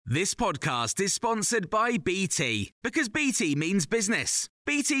This podcast is sponsored by BT, because BT means business.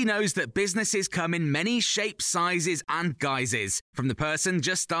 BT knows that businesses come in many shapes, sizes and guises, from the person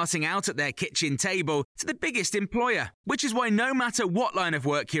just starting out at their kitchen table to the biggest employer, which is why no matter what line of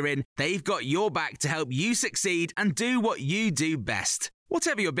work you're in, they've got your back to help you succeed and do what you do best.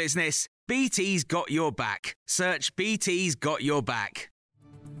 Whatever your business, BT's got your back. Search BT's got your back.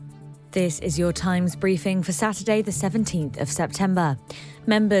 This is your Times briefing for Saturday, the 17th of September.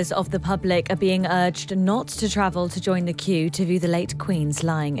 Members of the public are being urged not to travel to join the queue to view the late Queen's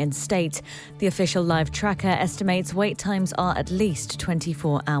lying in state. The official live tracker estimates wait times are at least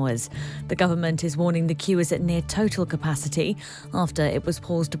 24 hours. The government is warning the queue is at near total capacity after it was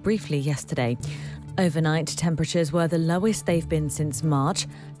paused briefly yesterday. Overnight, temperatures were the lowest they've been since March.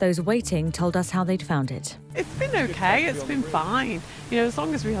 Those waiting told us how they'd found it. It's been okay, it's been fine. As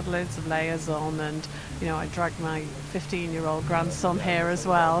long as we had loads of layers on and, I dragged my 15-year-old grandson here as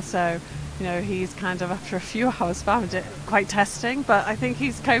well. So, he's kind of, after a few hours, found it quite testing. But I think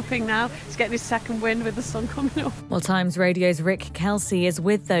he's coping now. He's getting his second wind with the sun coming up. Well, Times Radio's Rick Kelsey is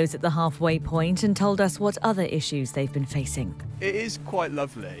with those at the halfway point and told us what other issues they've been facing. It is quite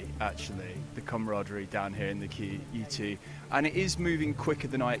lovely, actually, the camaraderie down here in the QE2, and it is moving quicker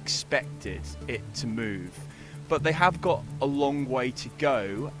than I expected it to move. But they have got a long way to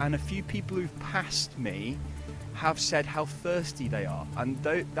go, and a few people who've passed me have said how thirsty they are, and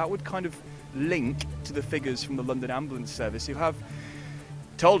that would kind of link to the figures from the London Ambulance Service, who have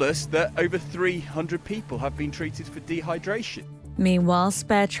told us that over 300 people have been treated for dehydration. Meanwhile,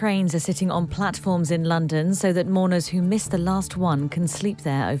 spare trains are sitting on platforms in London so that mourners who missed the last one can sleep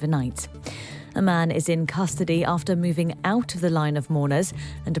there overnight. A man is in custody after moving out of the line of mourners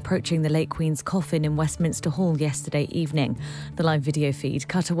and approaching the late Queen's coffin in Westminster Hall yesterday evening. The live video feed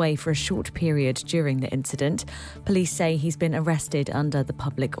cut away for a short period during the incident. Police say he's been arrested under the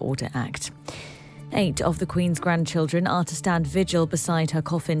Public Order Act. 8 of the Queen's grandchildren are to stand vigil beside her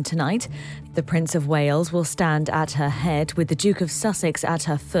coffin tonight. The Prince of Wales will stand at her head with the Duke of Sussex at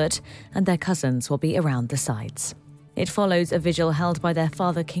her foot, and their cousins will be around the sides. It follows a vigil held by their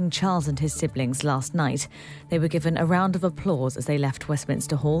father King Charles and his siblings last night. They were given a round of applause as they left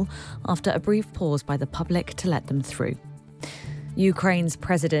Westminster Hall after a brief pause by the public to let them through. Ukraine's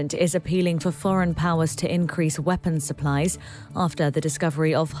president is appealing for foreign powers to increase weapons supplies after the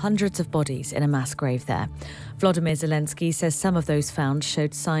discovery of hundreds of bodies in a mass grave there. Volodymyr Zelensky says some of those found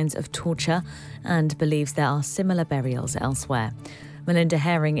showed signs of torture and believes there are similar burials elsewhere. Melinda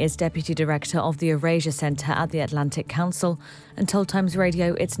Herring is Deputy Director of the Eurasia Centre at the Atlantic Council and told Times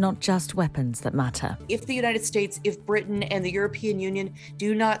Radio it's not just weapons that matter. If the United States, if Britain and the European Union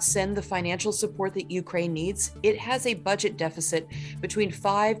do not send the financial support that Ukraine needs, it has a budget deficit between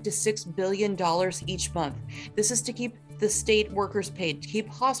 $5 to $6 billion each month. This is to keep the state workers paid, to keep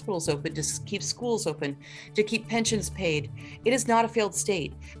hospitals open, to keep schools open, to keep pensions paid. It is not a failed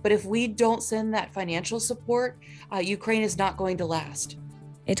state. But if we don't send that financial support, Ukraine is not going to last.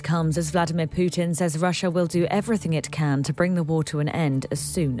 It comes as Vladimir Putin says Russia will do everything it can to bring the war to an end as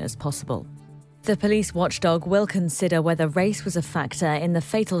soon as possible. The police watchdog will consider whether race was a factor in the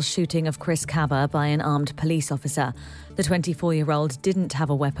fatal shooting of Chris Kaba by an armed police officer. The 24-year-old didn't have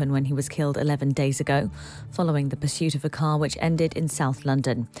a weapon when he was killed 11 days ago, following the pursuit of a car which ended in South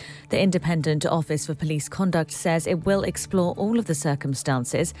London. The Independent Office for Police Conduct says it will explore all of the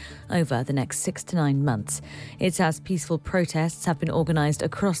circumstances over the next 6 to 9 months. It's as peaceful protests have been organised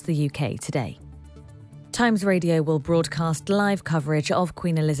across the UK today. Times Radio will broadcast live coverage of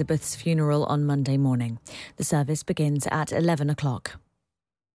Queen Elizabeth's funeral on Monday morning. The service begins at 11 o'clock.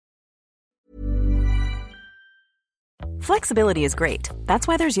 Flexibility is great. That's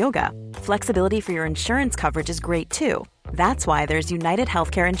why there's yoga. Flexibility for your insurance coverage is great too. That's why there's United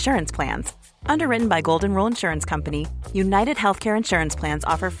Healthcare Insurance Plans. Underwritten by Golden Rule Insurance Company, United Healthcare Insurance Plans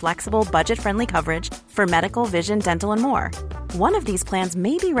offer flexible, budget-friendly coverage for medical, vision, dental, and more. One of these plans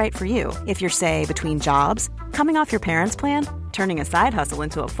may be right for you if you're, say, between jobs, coming off your parents' plan, turning a side hustle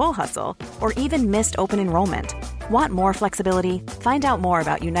into a full hustle, or even missed open enrollment. Want more flexibility? Find out more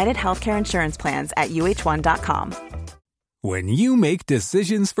about United Healthcare Insurance Plans at uh1.com. When you make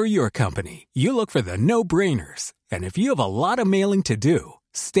decisions for your company, you look for the no-brainers. And if you have a lot of mailing to do,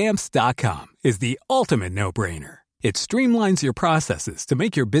 Stamps.com is the ultimate no-brainer. It streamlines your processes to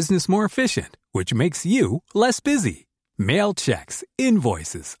make your business more efficient, which makes you less busy. Mail checks,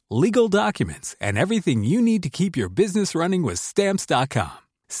 invoices, legal documents, and everything you need to keep your business running with Stamps.com.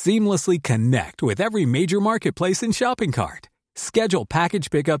 Seamlessly connect with every major marketplace and shopping cart. Schedule package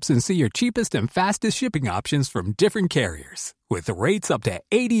pickups and see your cheapest and fastest shipping options from different carriers. With rates up to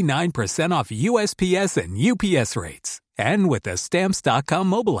 89% off USPS and UPS rates. And with the Stamps.com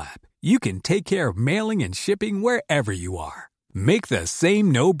mobile app, you can take care of mailing and shipping wherever you are. Make the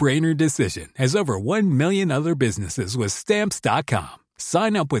same no-brainer decision as over 1 million other businesses with Stamps.com.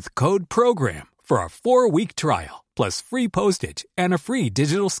 Sign up with code PROGRAM for a 4-week trial, plus free postage and a free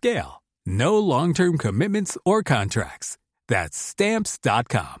digital scale. No long-term commitments or contracts. That's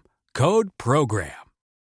Stamps.com. Code PROGRAM.